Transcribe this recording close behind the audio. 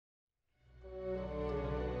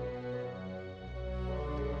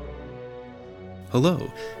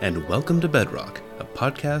Hello, and welcome to Bedrock, a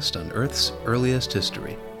podcast on Earth's earliest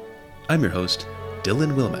history. I'm your host,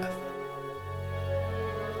 Dylan Wilmath.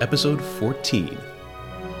 Episode 14,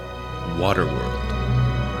 Waterworld.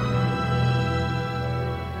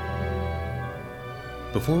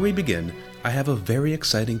 Before we begin, I have a very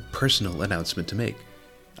exciting personal announcement to make.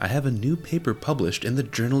 I have a new paper published in the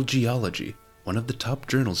journal Geology, one of the top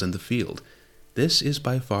journals in the field. This is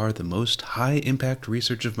by far the most high-impact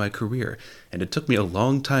research of my career, and it took me a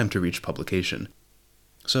long time to reach publication.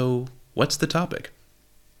 So, what's the topic?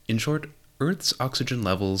 In short, Earth's oxygen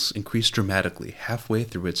levels increased dramatically halfway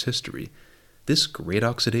through its history. This great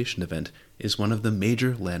oxidation event is one of the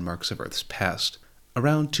major landmarks of Earth's past,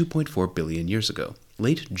 around 2.4 billion years ago,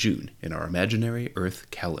 late June in our imaginary Earth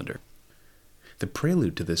calendar. The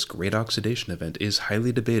prelude to this great oxidation event is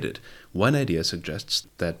highly debated. One idea suggests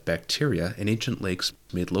that bacteria in ancient lakes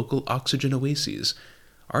made local oxygen oases.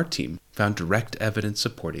 Our team found direct evidence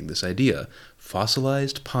supporting this idea: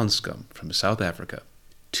 fossilized pond scum from South Africa,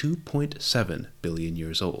 2.7 billion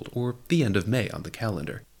years old, or the end of May on the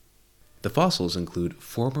calendar. The fossils include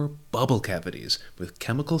former bubble cavities with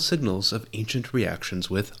chemical signals of ancient reactions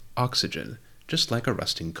with oxygen, just like a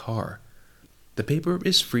rusting car. The paper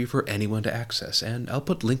is free for anyone to access, and I'll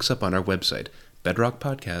put links up on our website,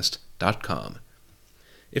 bedrockpodcast.com.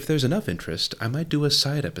 If there's enough interest, I might do a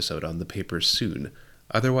side episode on the paper soon.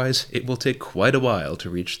 Otherwise, it will take quite a while to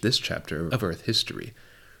reach this chapter of Earth history.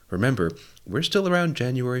 Remember, we're still around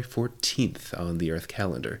January 14th on the Earth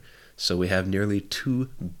calendar, so we have nearly 2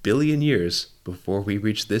 billion years before we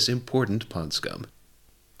reach this important pond scum.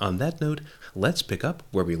 On that note, let's pick up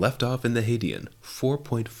where we left off in the Hadean,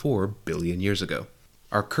 4.4 billion years ago.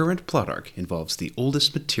 Our current plot arc involves the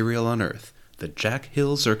oldest material on Earth, the Jack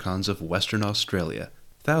Hill zircons of Western Australia,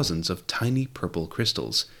 thousands of tiny purple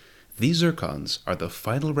crystals. These zircons are the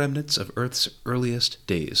final remnants of Earth's earliest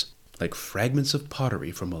days, like fragments of pottery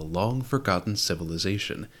from a long-forgotten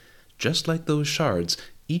civilization. Just like those shards,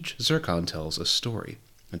 each zircon tells a story,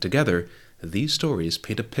 and together, these stories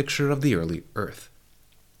paint a picture of the early Earth.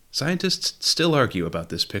 Scientists still argue about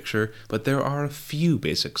this picture, but there are a few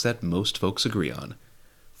basics that most folks agree on.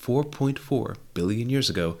 4.4 billion years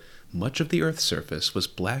ago, much of the Earth's surface was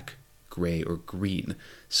black, gray, or green,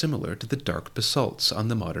 similar to the dark basalts on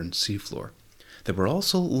the modern seafloor. There were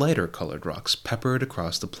also lighter-colored rocks peppered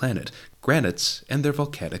across the planet, granites and their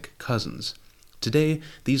volcanic cousins. Today,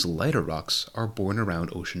 these lighter rocks are born around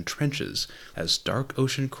ocean trenches, as dark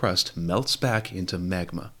ocean crust melts back into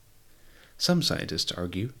magma. Some scientists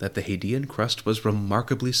argue that the Hadean crust was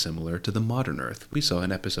remarkably similar to the modern Earth we saw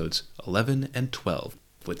in episodes 11 and 12,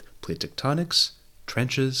 with plate tectonics,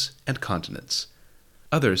 trenches, and continents.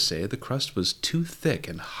 Others say the crust was too thick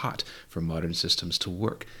and hot for modern systems to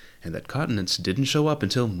work, and that continents didn't show up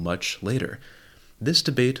until much later. This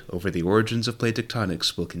debate over the origins of plate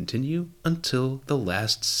tectonics will continue until the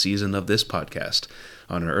last season of this podcast.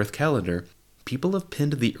 On our Earth calendar, people have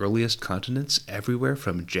pinned the earliest continents everywhere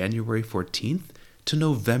from January 14th to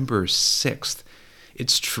November 6th.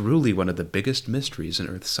 It's truly one of the biggest mysteries in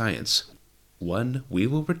Earth science, one we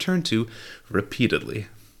will return to repeatedly.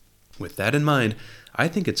 With that in mind, I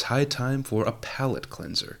think it's high time for a palate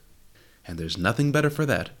cleanser. And there's nothing better for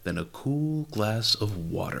that than a cool glass of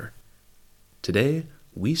water. Today,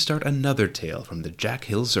 we start another tale from the Jack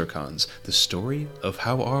Hill zircons, the story of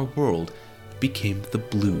how our world became the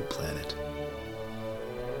blue planet.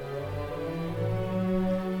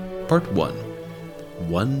 Part 1.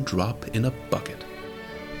 One Drop in a Bucket.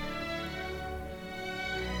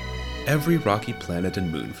 Every rocky planet and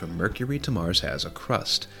moon from Mercury to Mars has a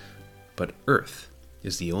crust, but Earth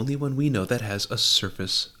is the only one we know that has a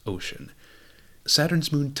surface ocean.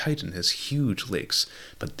 Saturn's moon Titan has huge lakes,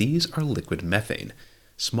 but these are liquid methane.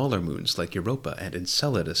 Smaller moons like Europa and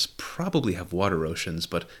Enceladus probably have water oceans,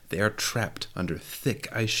 but they are trapped under thick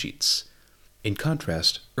ice sheets. In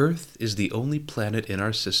contrast, Earth is the only planet in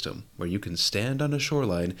our system where you can stand on a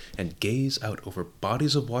shoreline and gaze out over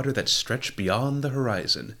bodies of water that stretch beyond the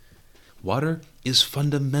horizon. Water is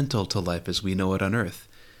fundamental to life as we know it on Earth,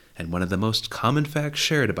 and one of the most common facts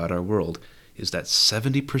shared about our world is that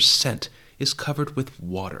 70% is covered with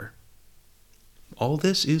water. All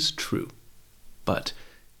this is true, but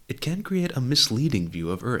it can create a misleading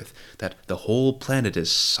view of Earth, that the whole planet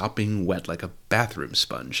is sopping wet like a bathroom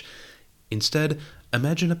sponge. Instead,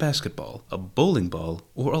 imagine a basketball, a bowling ball,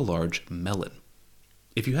 or a large melon.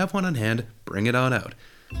 If you have one on hand, bring it on out.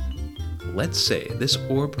 Let's say this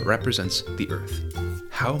orb represents the Earth.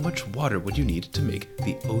 How much water would you need to make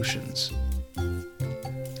the oceans?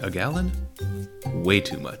 A gallon? Way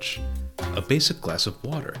too much. A basic glass of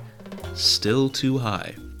water? Still too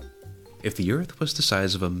high. If the Earth was the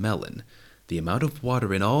size of a melon, the amount of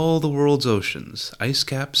water in all the world's oceans, ice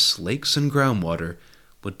caps, lakes, and groundwater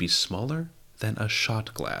would be smaller than a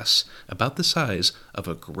shot glass, about the size of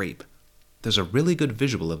a grape. There's a really good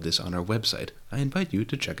visual of this on our website. I invite you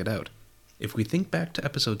to check it out. If we think back to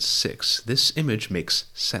episode 6, this image makes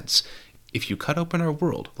sense. If you cut open our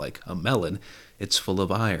world like a melon, it's full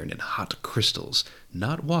of iron and hot crystals,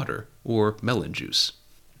 not water or melon juice.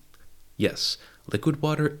 Yes, liquid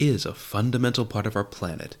water is a fundamental part of our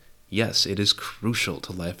planet. Yes, it is crucial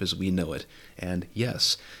to life as we know it. And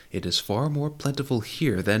yes, it is far more plentiful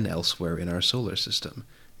here than elsewhere in our solar system.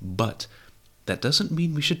 But that doesn't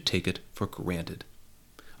mean we should take it for granted.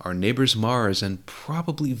 Our neighbors Mars and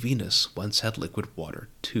probably Venus once had liquid water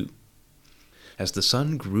too. As the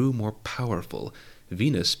sun grew more powerful,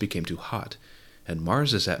 Venus became too hot, and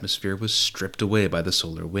Mars's atmosphere was stripped away by the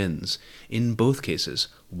solar winds. In both cases,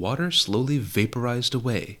 water slowly vaporized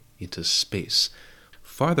away into space.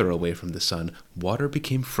 Farther away from the sun, water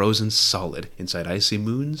became frozen solid inside icy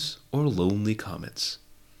moons or lonely comets.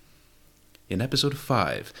 In episode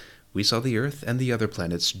 5, we saw the Earth and the other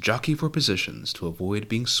planets jockey for positions to avoid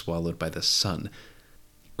being swallowed by the sun.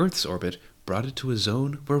 Earth's orbit brought it to a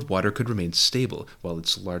zone where water could remain stable, while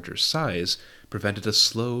its larger size prevented a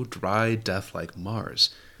slow, dry death like Mars.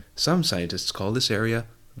 Some scientists call this area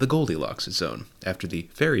the Goldilocks zone, after the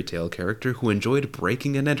fairy tale character who enjoyed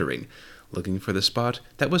breaking and entering, looking for the spot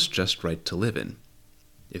that was just right to live in.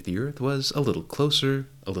 If the Earth was a little closer,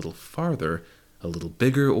 a little farther, a little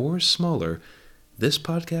bigger or smaller, this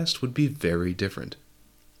podcast would be very different.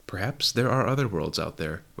 Perhaps there are other worlds out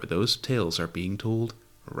there where those tales are being told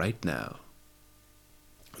right now.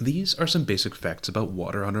 These are some basic facts about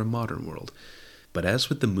water on our modern world. But as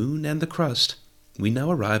with the moon and the crust, we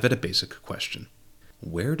now arrive at a basic question.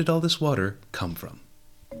 Where did all this water come from?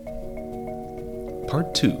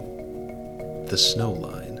 Part 2. The Snow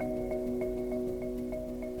Line.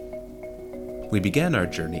 We began our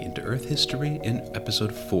journey into Earth history in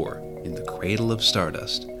episode 4, in the Cradle of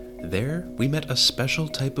Stardust. There, we met a special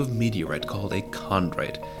type of meteorite called a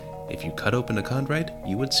chondrite. If you cut open a chondrite,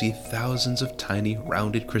 you would see thousands of tiny,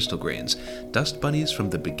 rounded crystal grains, dust bunnies from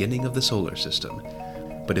the beginning of the solar system.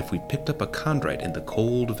 But if we picked up a chondrite in the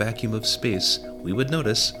cold vacuum of space, we would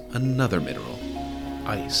notice another mineral: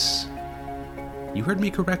 ice. You heard me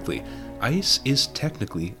correctly. Ice is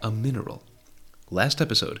technically a mineral. Last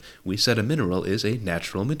episode, we said a mineral is a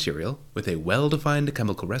natural material with a well-defined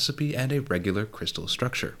chemical recipe and a regular crystal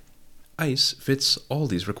structure. Ice fits all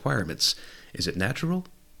these requirements. Is it natural?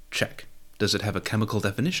 Check. Does it have a chemical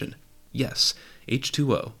definition? Yes,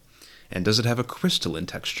 H2O. And does it have a crystalline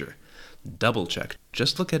texture? Double check.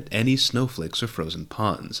 Just look at any snowflakes or frozen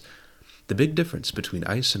ponds. The big difference between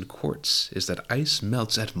ice and quartz is that ice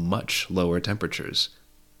melts at much lower temperatures.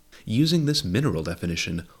 Using this mineral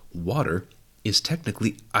definition, water is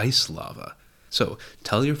technically ice lava. So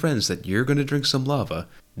tell your friends that you're going to drink some lava,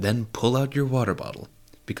 then pull out your water bottle,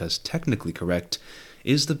 because technically correct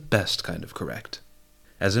is the best kind of correct.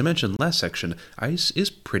 As I mentioned last section, ice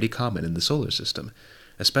is pretty common in the solar system,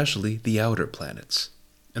 especially the outer planets.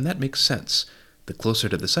 And that makes sense. The closer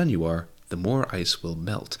to the sun you are, the more ice will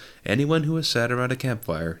melt. Anyone who has sat around a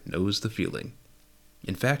campfire knows the feeling.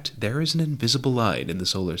 In fact, there is an invisible line in the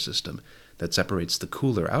solar system that separates the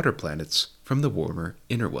cooler outer planets from the warmer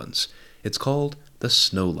inner ones. It's called the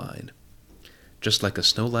snow line. Just like a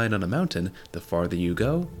snow line on a mountain, the farther you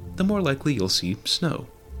go, the more likely you'll see snow.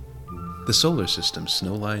 The solar system's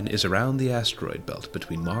snow line is around the asteroid belt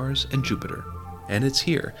between Mars and Jupiter, and it's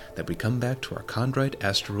here that we come back to our chondrite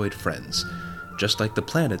asteroid friends. Just like the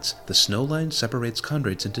planets, the snow line separates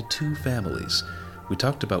chondrites into two families. We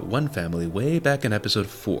talked about one family way back in episode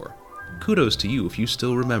 4. Kudos to you if you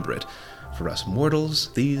still remember it. For us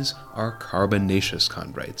mortals, these are carbonaceous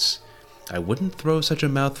chondrites. I wouldn't throw such a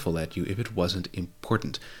mouthful at you if it wasn't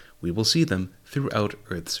important. We will see them throughout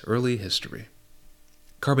Earth's early history.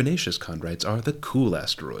 Carbonaceous chondrites are the cool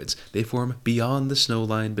asteroids. They form beyond the snow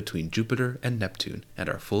line between Jupiter and Neptune and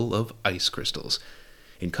are full of ice crystals.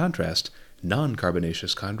 In contrast,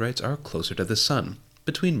 non-carbonaceous chondrites are closer to the Sun,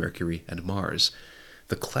 between Mercury and Mars.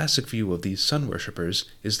 The classic view of these sun worshippers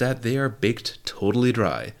is that they are baked totally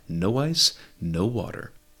dry, no ice, no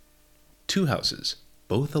water. Two houses,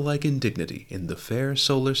 both alike in dignity, in the fair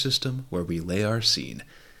solar system where we lay our scene.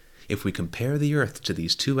 If we compare the Earth to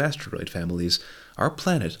these two asteroid families, our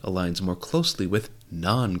planet aligns more closely with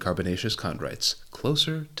non-carbonaceous chondrites,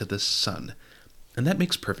 closer to the Sun. And that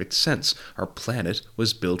makes perfect sense. Our planet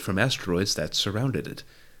was built from asteroids that surrounded it.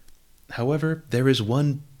 However, there is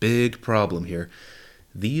one big problem here.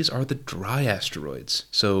 These are the dry asteroids,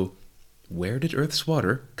 so where did Earth's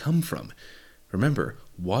water come from? Remember,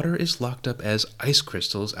 water is locked up as ice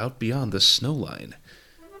crystals out beyond the snow line.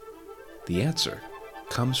 The answer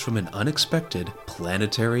comes from an unexpected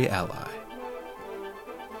planetary ally.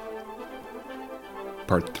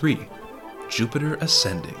 Part 3. Jupiter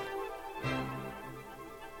Ascending.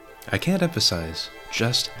 I can't emphasize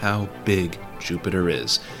just how big Jupiter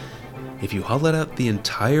is. If you hollowed out the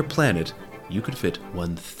entire planet, you could fit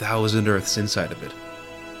 1,000 Earths inside of it.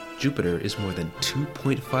 Jupiter is more than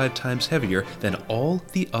 2.5 times heavier than all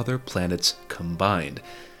the other planets combined.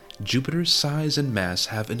 Jupiter's size and mass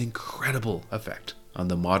have an incredible effect on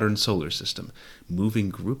the modern solar system, moving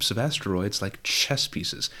groups of asteroids like chess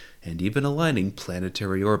pieces and even aligning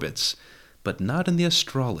planetary orbits, but not in the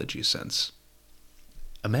astrology sense.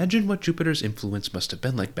 Imagine what Jupiter's influence must have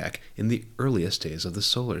been like back in the earliest days of the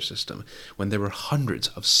solar system, when there were hundreds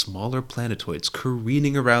of smaller planetoids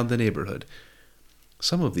careening around the neighborhood.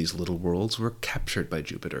 Some of these little worlds were captured by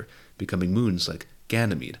Jupiter, becoming moons like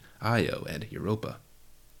Ganymede, Io, and Europa.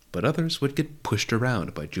 But others would get pushed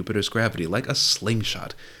around by Jupiter's gravity like a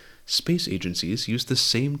slingshot. Space agencies use the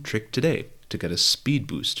same trick today to get a speed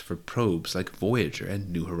boost for probes like Voyager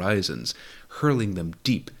and New Horizons, hurling them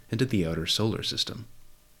deep into the outer solar system.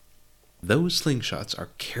 Those slingshots are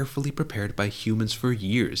carefully prepared by humans for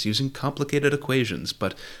years using complicated equations,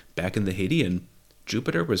 but back in the Hadean,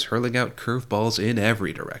 Jupiter was hurling out curveballs in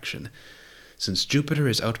every direction. Since Jupiter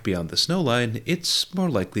is out beyond the snow line, it's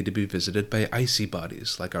more likely to be visited by icy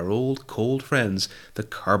bodies like our old cold friends, the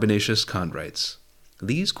carbonaceous chondrites.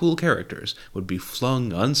 These cool characters would be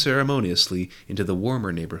flung unceremoniously into the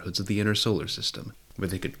warmer neighborhoods of the inner solar system, where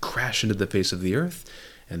they could crash into the face of the Earth,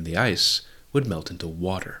 and the ice would melt into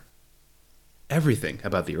water. Everything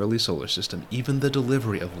about the early solar system, even the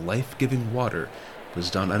delivery of life-giving water, was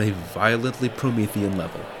done on a violently Promethean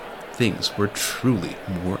level. Things were truly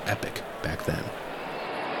more epic back then.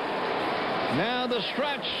 Now the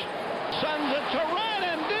stretch sends it to right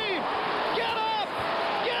and deep. Get up!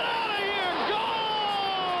 Get out of here!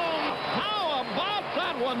 Gone! How about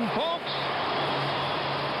that one, folks?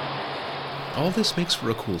 All this makes for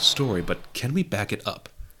a cool story, but can we back it up?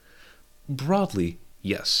 Broadly,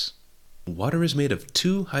 yes. Water is made of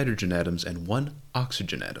 2 hydrogen atoms and 1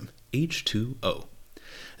 oxygen atom, H2O.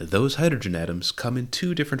 Those hydrogen atoms come in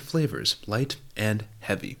 2 different flavors, light and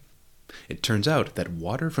heavy. It turns out that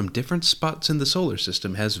water from different spots in the solar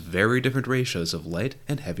system has very different ratios of light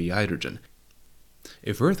and heavy hydrogen.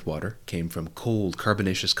 If Earth water came from cold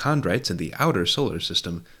carbonaceous chondrites in the outer solar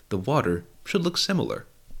system, the water should look similar.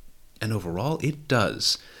 And overall, it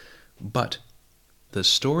does. But the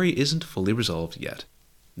story isn't fully resolved yet.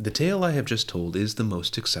 The tale I have just told is the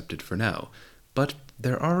most accepted for now, but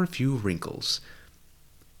there are a few wrinkles.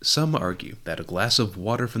 Some argue that a glass of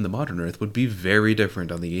water from the modern Earth would be very different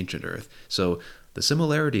on the ancient Earth, so the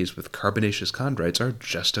similarities with carbonaceous chondrites are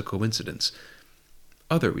just a coincidence.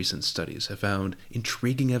 Other recent studies have found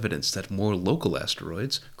intriguing evidence that more local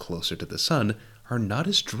asteroids, closer to the Sun, are not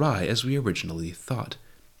as dry as we originally thought.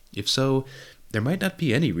 If so, there might not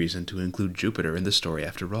be any reason to include Jupiter in the story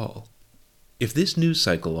after all. If this news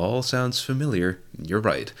cycle all sounds familiar, you're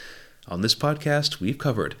right. On this podcast, we've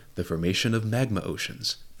covered the formation of magma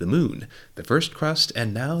oceans, the moon, the first crust,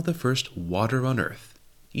 and now the first water on Earth.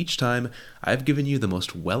 Each time, I've given you the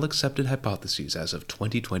most well-accepted hypotheses as of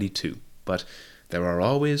 2022, but there are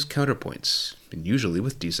always counterpoints, and usually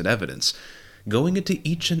with decent evidence. Going into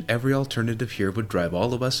each and every alternative here would drive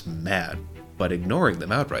all of us mad, but ignoring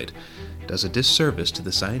them outright does a disservice to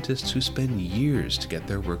the scientists who spend years to get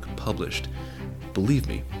their work published. Believe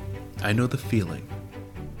me, I know the feeling.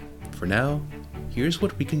 For now, here's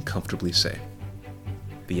what we can comfortably say.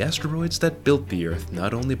 The asteroids that built the Earth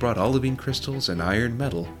not only brought olivine crystals and iron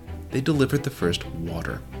metal, they delivered the first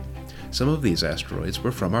water. Some of these asteroids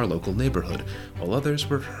were from our local neighborhood, while others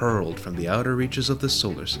were hurled from the outer reaches of the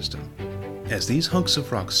solar system. As these hunks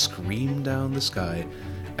of rock screamed down the sky,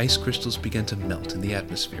 ice crystals began to melt in the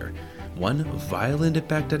atmosphere. One violent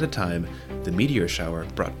impact at a time, the meteor shower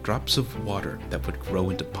brought drops of water that would grow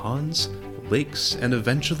into ponds, lakes, and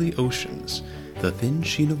eventually oceans, the thin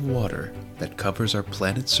sheen of water that covers our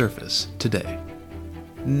planet's surface today.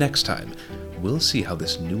 Next time, we'll see how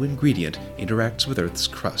this new ingredient interacts with Earth's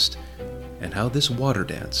crust, and how this water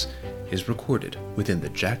dance is recorded within the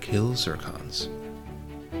Jack Hill zircons.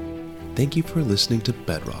 Thank you for listening to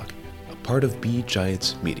Bedrock, a part of Bee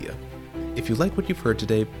Giants Media. If you like what you've heard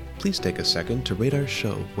today, please take a second to rate our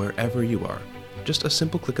show wherever you are. Just a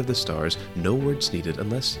simple click of the stars, no words needed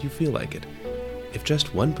unless you feel like it. If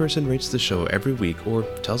just one person rates the show every week or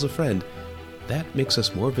tells a friend, that makes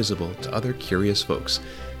us more visible to other curious folks.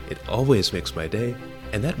 It always makes my day,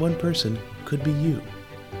 And that one person could be you.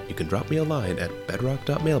 You can drop me a line at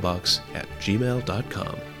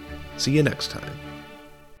bedrock.mailbox@gmail.com. See you next time.